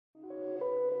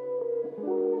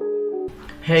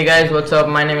Hey guys, what's up?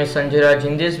 My name is Shanjai.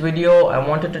 In this video, I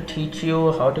wanted to teach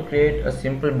you how to create a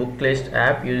simple book list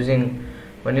app using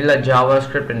vanilla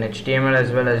JavaScript and HTML,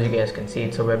 as well as you guys can see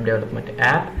it's a web development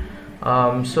app.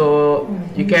 So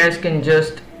you guys can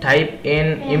just type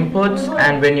in inputs,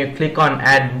 and when you click on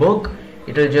add book,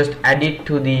 it will just add it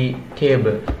to the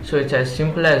table. So it's as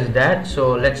simple as that.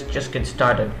 So let's just get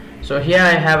started. So here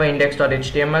I have an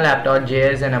index.html,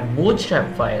 app.js and a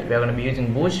bootstrap file. We are going to be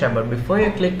using bootstrap, but before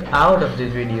you click out of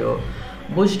this video,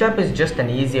 bootstrap is just an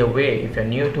easier way if you're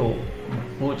new to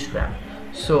bootstrap.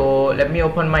 So let me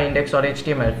open my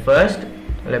index.html first.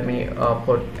 Let me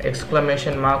put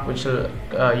exclamation mark, which will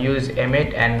use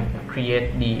emit and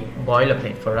create the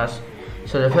boilerplate for us.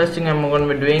 So the first thing I'm going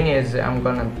to be doing is I'm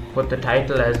going to put the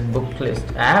title as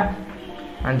Booklist App,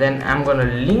 and then I'm going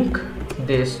to link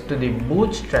this to the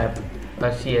bootstrap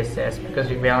CSS, because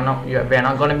we are not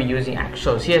going to be using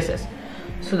actual CSS.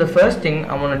 So the first thing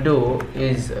I want to do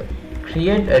is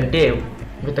create a div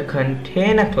with a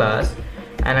container class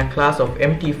and a class of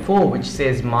empty4 which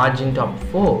says margin top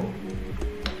 4,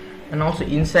 and also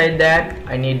inside that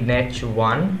I need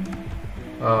h1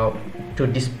 to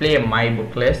display my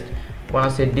book list. I want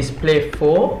to say display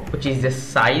 4, which is the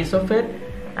size of it,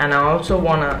 and I also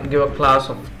want to give a class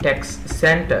of text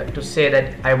center to say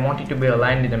that I want it to be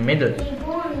aligned in the middle.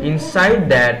 Inside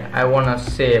that I want to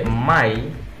say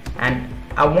my, and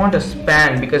I want a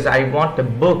span because I want the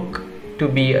book to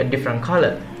be a different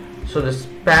color. So the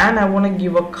span I want to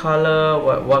give a color.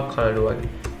 What color do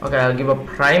I? Okay, I'll give a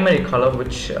primary color,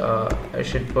 which I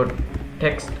should put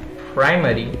text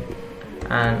primary,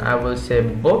 and I will say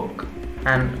book,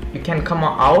 and you can come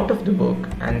out of the book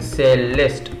and say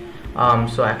list.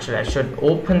 So actually I should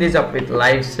open this up with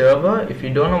live server. If you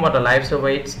don't know what a live server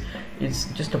is, it's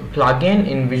just a plugin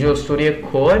in Visual Studio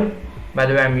Code. By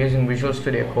the way, I'm using Visual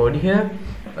Studio Code here.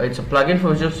 It's a plugin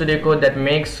for Visual Studio Code that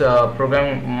makes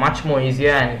programming much more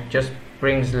easier and just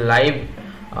brings live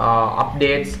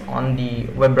updates on the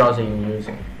web browser you're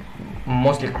using,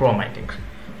 mostly Chrome, I think.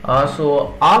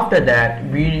 So after that,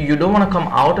 you don't want to come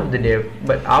out of the div,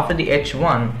 but after the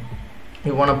h1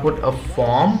 you want to put a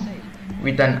form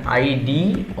with an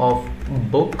ID of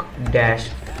book dash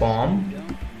form,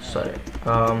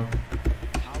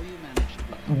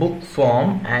 book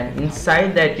form, and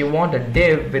inside that you want a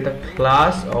div with a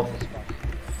class of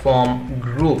form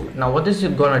group. Now what this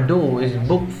is gonna do is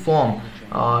book form.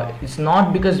 It's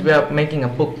not because we are making a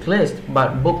book list,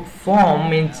 but book form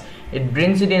means it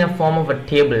brings it in a form of a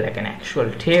table, like an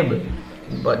actual table.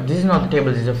 But this is not the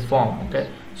table, this is a form. Okay,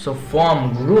 so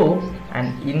form group,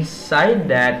 and inside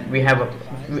that we have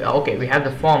we have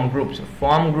the form group. So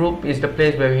form group is the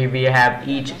place where we have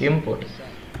each input.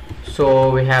 So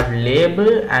we have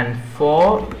label, and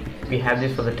for we have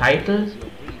this for the title,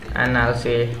 and I'll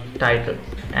say title,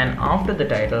 and after the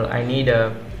title I need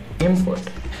a input.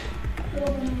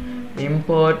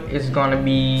 Input is gonna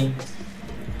be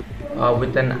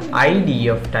with an ID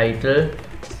of title.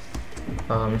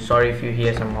 Sorry if you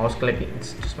hear some mouse clicking,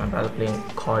 it's just my brother playing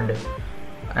COD.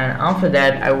 And after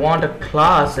that I want a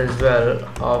class as well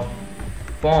of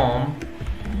form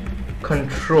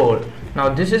control. Now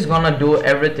this is gonna do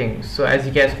everything. So as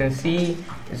you guys can see,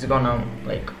 it's gonna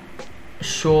like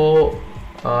show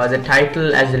the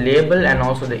title as a label and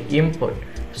also the input.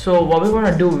 So what we want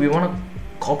to do, we want to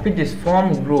copy this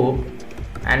form group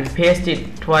and paste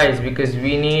it twice, because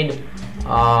we need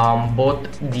both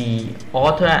the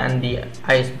author and the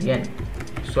ISBN.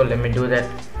 So let me do that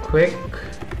quick.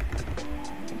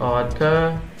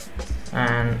 Author,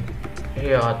 and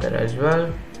here author as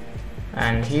well,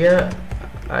 and here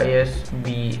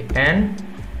ISBN.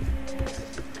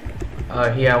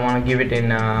 Here I want to give it in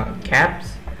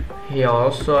caps. Here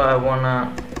also I want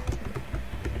to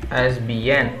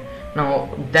ISBN. Now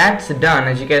that's done,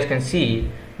 as you guys can see.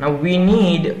 Now we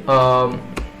need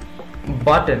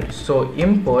button. So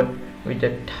input with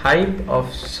the type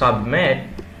of submit,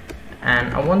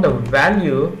 and I want the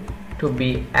value to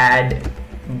be add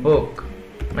book.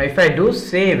 Now if I do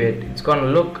save it, it's gonna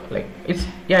look like it's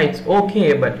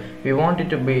okay, but we want it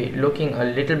to be looking a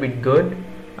little bit good,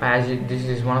 as this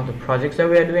is one of the projects that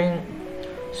we are doing.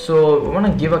 So we want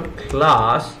to give a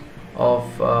class of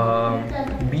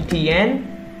btn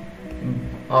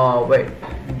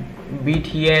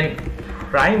btn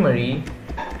primary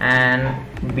and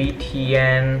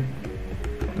btn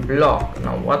block.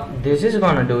 Now what this is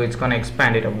gonna do, it's gonna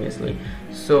expand it obviously.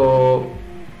 So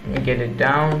let me get it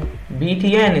down.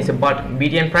 btn is a button.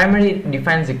 Btn primary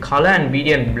defines the color, and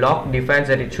btn block defines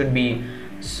that it should be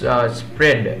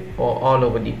spread or all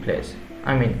over the place.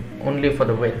 I mean only for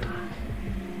the width.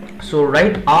 So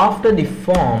right after the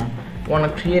form,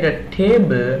 want to create a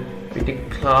table with the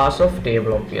class of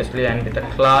table obviously, and with the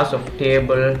class of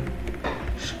table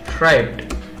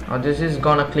striped. Now this is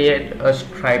gonna create a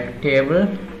striped table,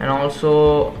 and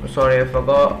also sorry I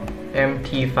forgot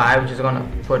MT5, which is gonna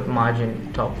put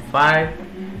margin top 5.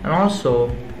 And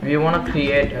also we want to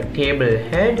create a table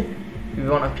head, we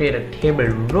want to create a table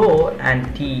row,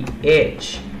 and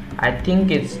TH, I think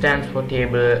it stands for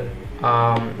table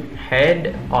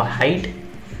head or height.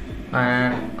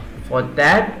 And for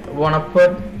that we want to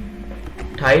put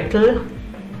title,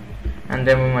 and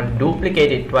then we want to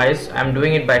duplicate it twice. I'm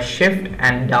doing it by shift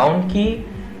and down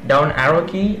arrow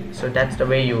key, so that's the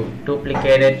way you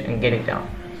duplicate it and get it down.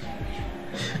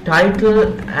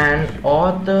 Title and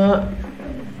author,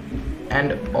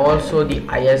 and also the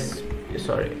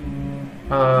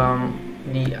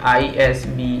the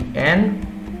ISBN,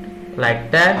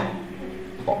 like that.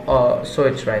 So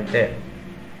it's right there.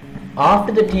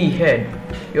 After the T head,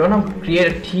 you want to create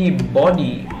a T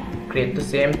body, create the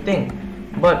same thing,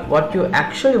 but what you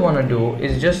actually want to do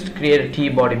is just create a T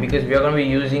body, because we are going to be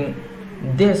using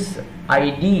this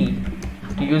ID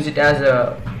to use it as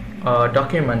a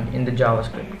document in the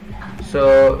JavaScript.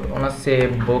 So I want to say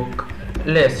book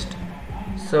list.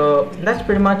 So that's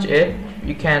pretty much it.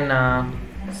 You can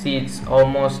see it's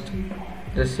almost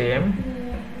the same,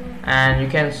 and you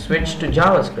can switch to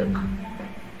JavaScript.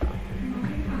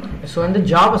 So in the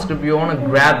JavaScript you want to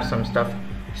grab some stuff,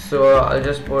 so I'll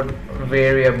just put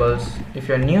variables. If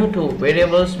you're new to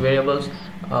variables,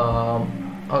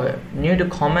 okay, new to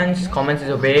comments is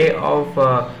a way of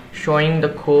showing the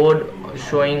code,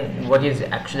 showing what is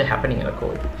actually happening in the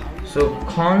code. So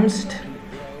const,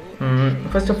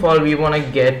 first of all we want to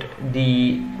get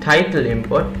the title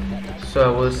input, so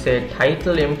I will say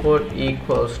title input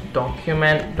equals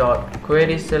document dot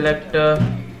query selector.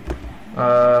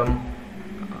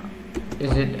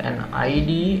 Is it an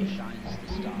ID?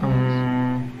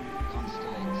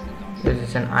 This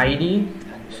is an ID,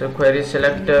 so query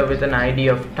selector with an ID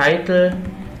of title.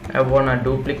 I want to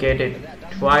duplicate it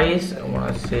twice. I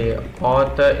want to say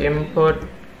author input,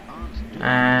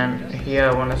 and here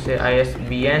I want to say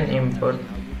ISBN input.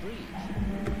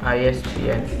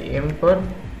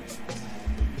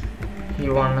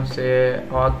 You want to say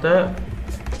author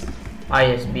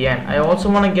ISBN. I also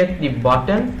want to get the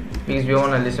button, because we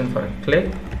want to listen for a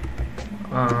click.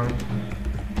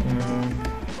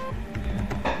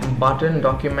 Button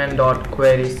document dot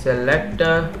query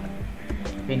selector.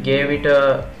 We gave it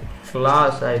a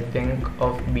class, I think,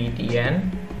 of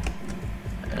btn,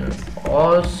 and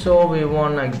also we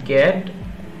want to get,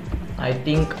 I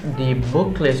think, the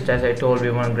book list. As I told, we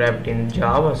want to grab it in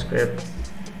JavaScript.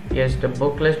 Yes, the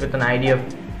book list with an ID of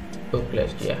book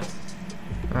list. Yeah.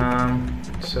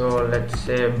 So let's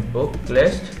say book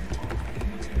list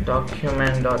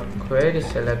document dot query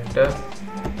selector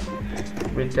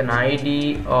with an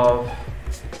ID of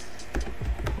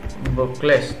book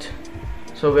list.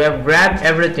 So we have grabbed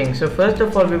everything. So first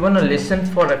of all we want to listen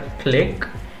for a click,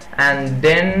 and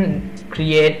then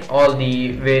create all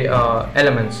the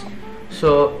elements.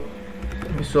 So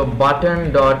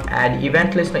button dot add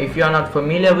event listener. If you are not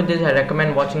familiar with this, I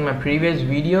recommend watching my previous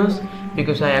videos,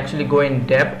 because I actually go in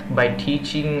depth by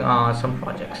teaching some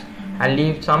projects. I'll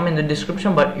leave some in the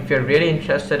description, but if you're really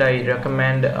interested, I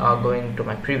recommend going to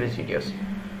my previous videos.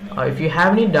 If you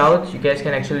have any doubts, you guys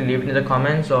can actually leave it in the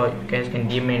comments, or you guys can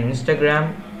DM me on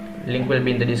Instagram. Link will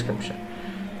be in the description.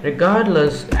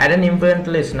 Regardless, add an event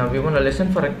listener. We want to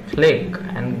listen for a click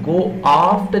and go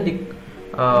after the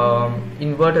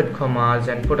inverted commas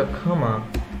and put a comma,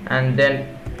 and then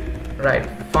write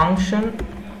function,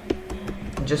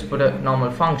 just put a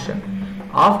normal function.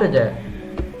 After that,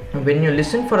 when you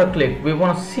listen for a click, we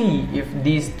want to see if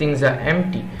these things are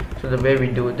empty. So the way we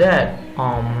do that,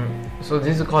 so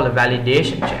this is called a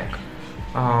validation check,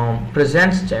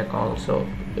 presents check. Also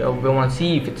we want to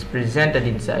see if it's presented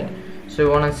inside. So we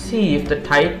want to see if the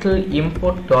title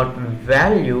input dot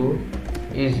value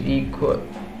is equal,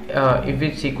 if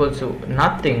it's equal to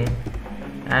nothing,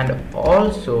 and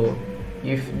also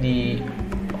if the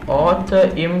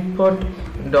author input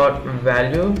dot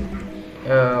value,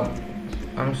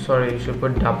 I'm sorry, you should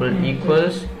put double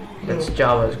equals. That's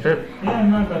JavaScript.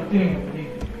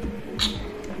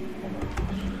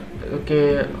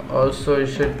 Okay, also you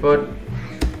should put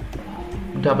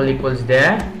double equals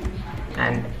there,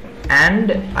 and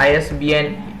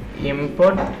ISBN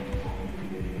input,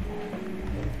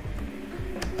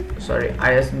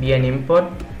 ISBN input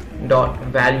dot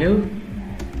value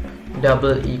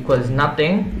double equals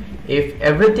nothing. If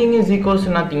everything is equals to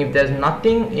nothing, if there's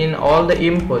nothing in all the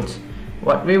inputs,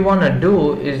 what we want to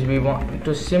do is we want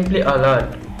to simply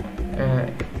alert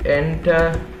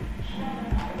enter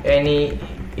any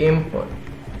input.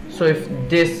 So if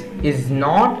this is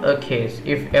not a case,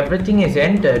 if everything is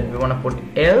entered, we want to put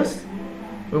else,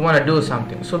 we want to do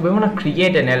something. So we want to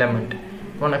create an element,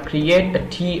 we want to create a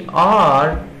tr,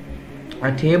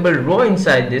 a table row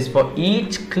inside this. For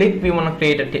each click we want to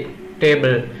create a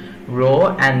table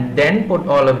row and then put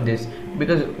all of this,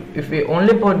 because if we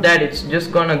only put that, it's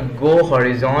just gonna go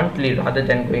horizontally rather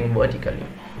than going vertically.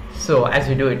 So as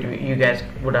we do it, you guys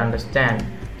would understand.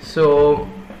 So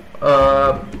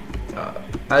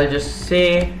I'll just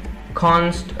say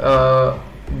const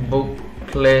book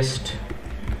list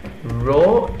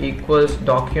row equals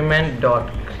document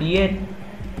dot create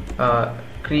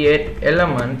create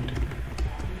element.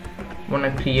 Want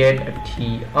to create a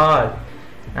tr,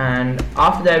 and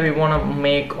after that we want to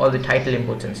make all the title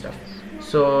inputs and stuff.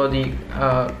 So the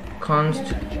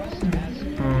const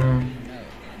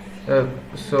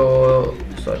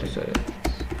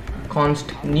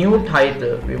const new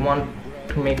title, we want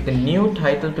to make the new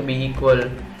title to be equal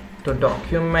to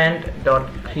document dot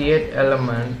create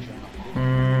element.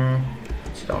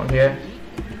 It's down here,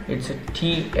 it's a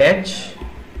th,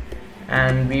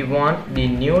 and we want the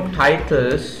new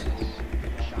titles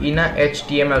in a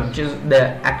HTML, which is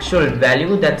the actual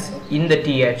value that's in the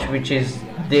th, which is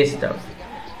this stuff,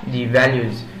 the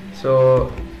values.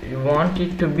 So you want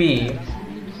it to be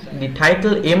the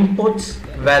title inputs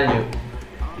value,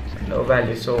 no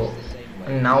value. So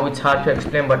now it's hard to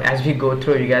explain, but as we go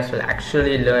through, you guys will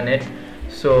actually learn it.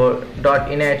 So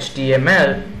dot in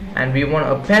HTML, and we want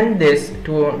to append this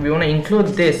to, we want to include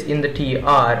this in the tr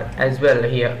as well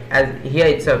here, as here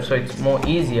itself, so it's more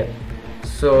easier.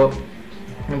 So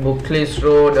booklist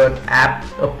row dot app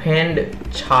append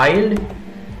child,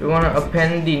 we want to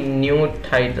append the new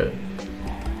title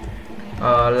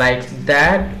like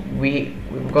that. We've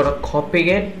got to copy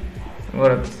it, we've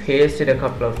got to paste it a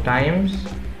couple of times,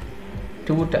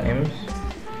 2 times.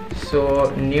 So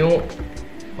new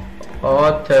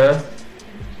author,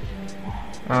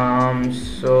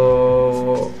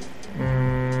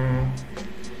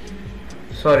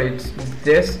 sorry, it's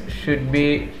this should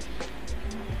be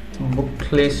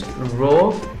book list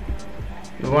row.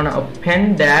 We want to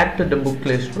append that to the book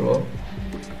list row.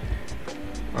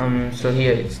 So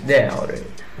here it's there already.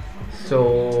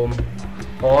 So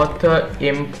author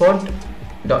input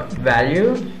dot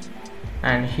value,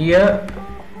 and here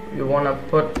we want to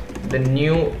put the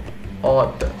new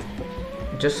author,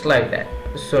 just like that.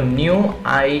 So new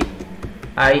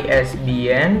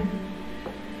ISBN,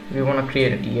 we want to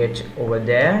create a th over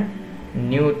there.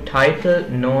 New title,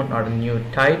 no, not a new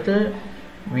title,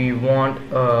 we want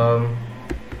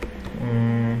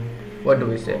what do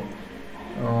we say,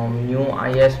 new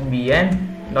ISBN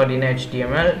dot in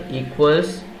HTML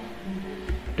equals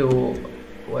to,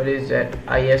 what is that,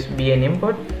 ISBN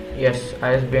input, yes,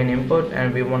 ISBN input,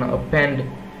 and we want to append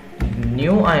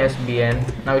new ISBN.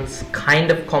 Now it's kind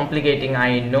of complicating,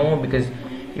 I know, because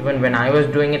even when I was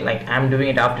doing it, like I'm doing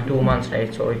it after 2 months,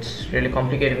 right? So it's really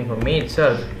complicating for me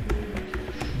itself.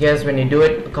 Yes, when you do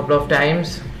it a couple of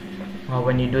times, or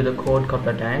when you do the code a couple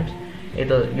of times, you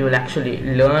will actually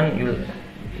learn, you'll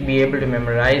be able to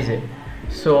memorize it.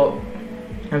 So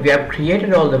we have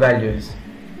created all the values.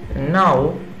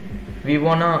 Now we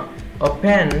wanna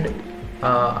append,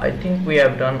 I think we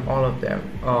have done all of them.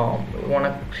 We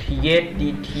wanna create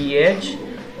the th.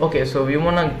 Okay, so we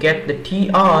wanna get the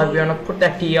tr, we wanna put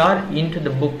that tr into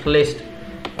the book list,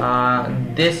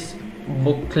 this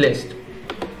book list.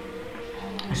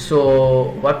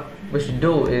 So what we should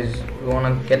do is we want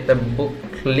to get the book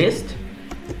list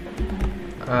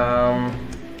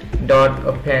dot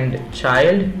append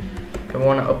child. We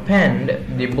want to append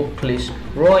the book list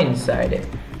row inside it.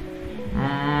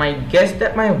 I guess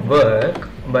that might work,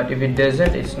 but if it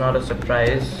doesn't, it's not a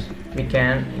surprise. We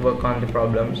can work on the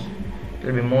problems,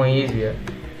 it'll be more easier.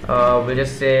 We'll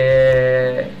just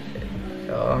say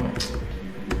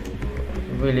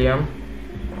William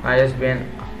ISBN.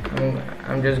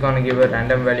 I'm just gonna give a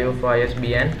random value for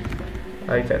ISBN.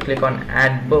 If I click on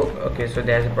add book, okay, so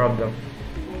there's a problem.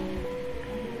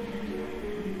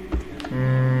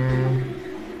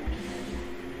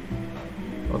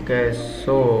 Okay,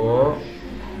 so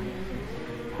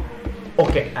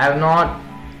I've not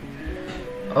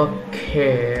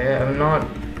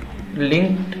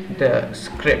linked the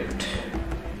script.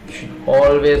 You should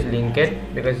always link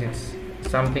it, because it's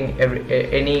something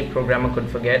any programmer could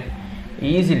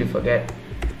easily forget.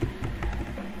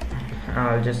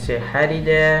 I'll just say Harry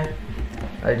there,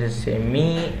 I'll just say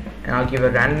me, and I'll give a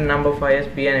random number for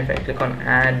ISBN. If I click on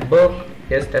add book,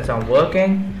 yes, that's not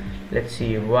working. Let's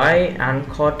see why.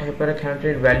 Uncaught typewriter cannot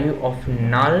read value of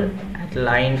null at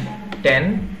line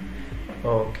 10.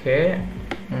 Okay,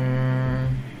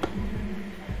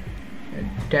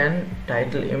 10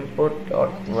 title import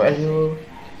dot value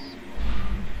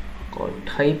called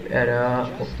type error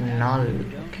of null.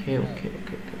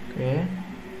 Okay.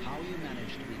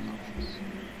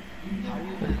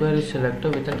 Query selector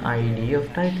with an ID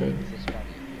of title.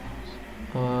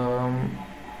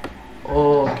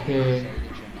 Okay,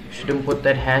 shouldn't put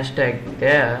that hashtag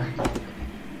there.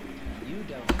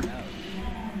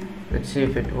 Let's see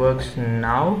if it works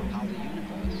now.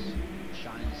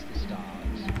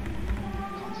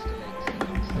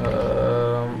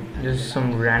 Just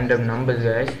some random numbers,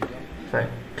 guys. If I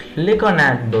click on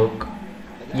add book,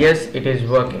 yes, it is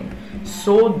working.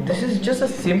 So this is just a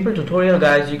simple tutorial,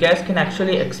 guys. You guys can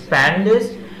actually expand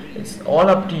this. It's all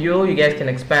up to you. You guys can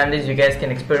expand this, you guys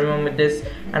can experiment with this.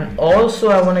 And also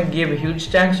I want to give a huge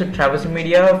thanks to TRAVERSY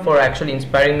Media for actually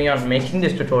inspiring me on making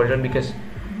this tutorial, because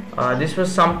this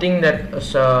was something that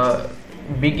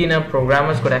beginner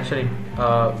programmers could actually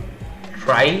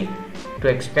try to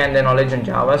expand their knowledge on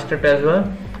JavaScript as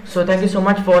well. So thank you so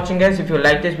much for watching, guys. If you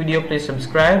like this video, please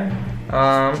subscribe.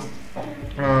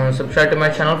 Subscribe to my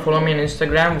channel, follow me on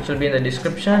Instagram, which will be in the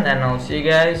description, and I'll see you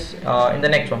guys in the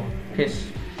next one.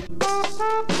 Peace.